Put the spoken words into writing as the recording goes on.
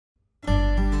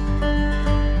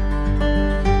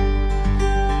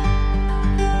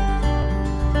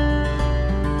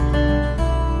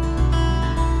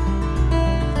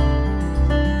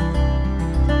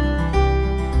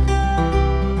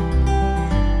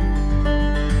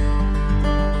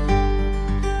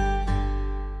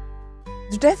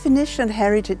definition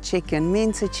heritage chicken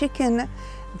means a chicken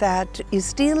that is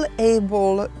still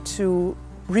able to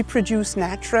reproduce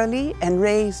naturally and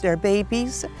raise their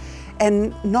babies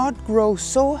and not grow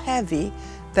so heavy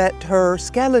that her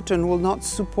skeleton will not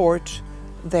support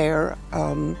their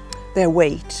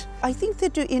weight. I think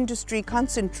that the industry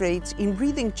concentrates in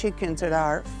breeding chickens that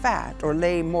are fat or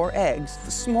lay more eggs.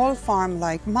 A small farm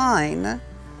like mine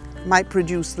might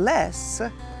produce less,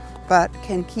 but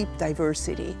can keep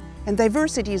diversity. And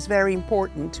diversity is very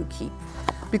important to keep.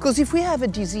 Because if we have a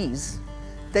disease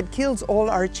that kills all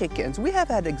our chickens, we have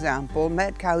had example,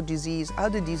 mad cow disease,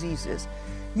 other diseases,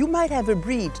 you might have a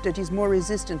breed that is more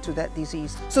resistant to that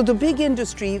disease. So the big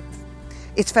industry,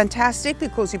 it's fantastic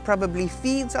because it probably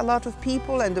feeds a lot of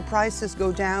people and the prices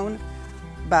go down,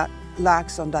 but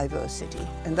lacks on diversity.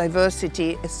 And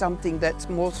diversity is something that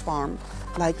small farm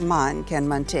like mine can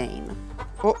maintain.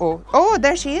 Oh,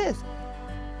 there she is.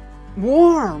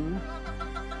 Warm.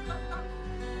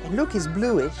 And look, it's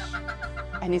bluish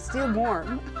and it's still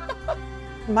warm.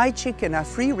 My chicken are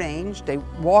free range. They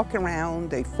walk around,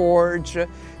 they forage,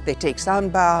 they take sun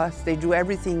baths, they do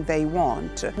everything they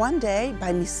want. One day,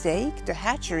 by mistake, the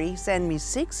hatchery sent me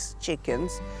 6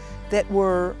 chickens that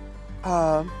were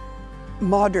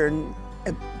modern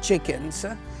chickens.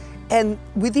 And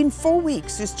within 4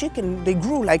 weeks, this chicken, they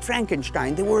grew like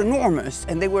Frankenstein. They were enormous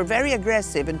and they were very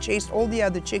aggressive and chased all the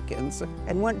other chickens.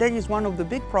 And that is one of the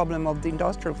big problems of the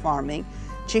industrial farming.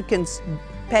 Chickens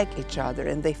peck each other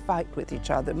and they fight with each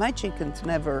other. My chickens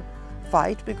never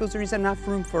fight because there is enough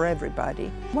room for everybody.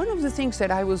 One of the things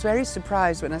that I was very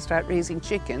surprised when I started raising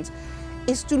chickens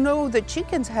is to know that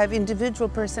chickens have individual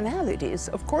personalities.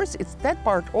 Of course, it's that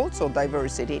part also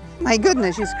diversity. My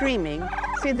goodness, she's screaming.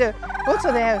 See,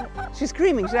 she's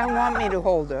screaming. She doesn't want me to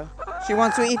hold her. She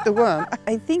wants to eat the worm.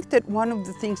 I think that one of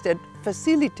the things that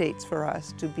facilitates for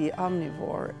us to be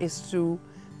omnivore is to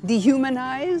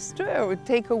dehumanize, to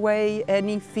take away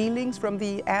any feelings from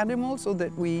the animal so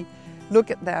that we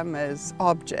look at them as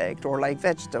object or like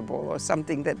vegetable or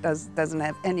something that doesn't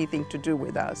have anything to do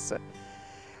with us.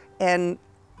 And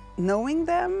knowing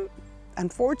them,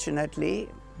 unfortunately,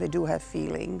 they do have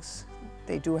feelings,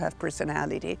 they do have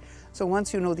personality. So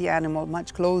once you know the animal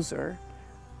much closer,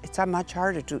 it's much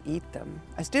harder to eat them.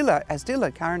 I still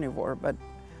a carnivore, but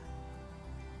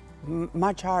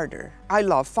much harder. I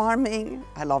love farming,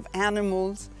 I love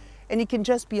animals, and it can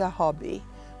just be a hobby.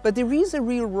 But there is a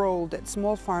real role that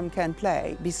small farm can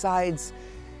play, besides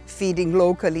feeding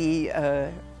locally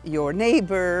your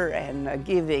neighbor and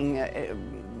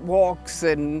giving walks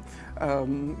and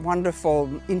wonderful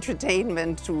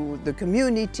entertainment to the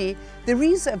community. There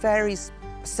is a very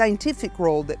scientific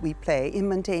role that we play in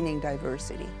maintaining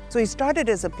diversity. So it started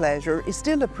as a pleasure, it's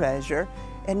still a pleasure,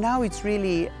 and now it's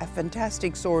really a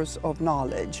fantastic source of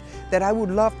knowledge that I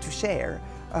would love to share,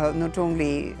 not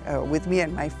only with me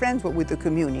and my friends, but with the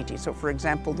community. So for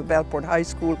example, the Bellport High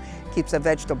School keeps a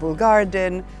vegetable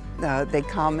garden. They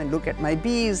come and look at my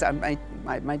bees, at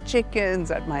my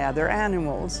chickens, at my other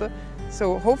animals.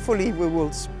 So hopefully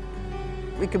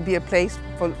we can be a place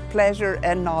for pleasure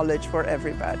and knowledge for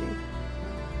everybody.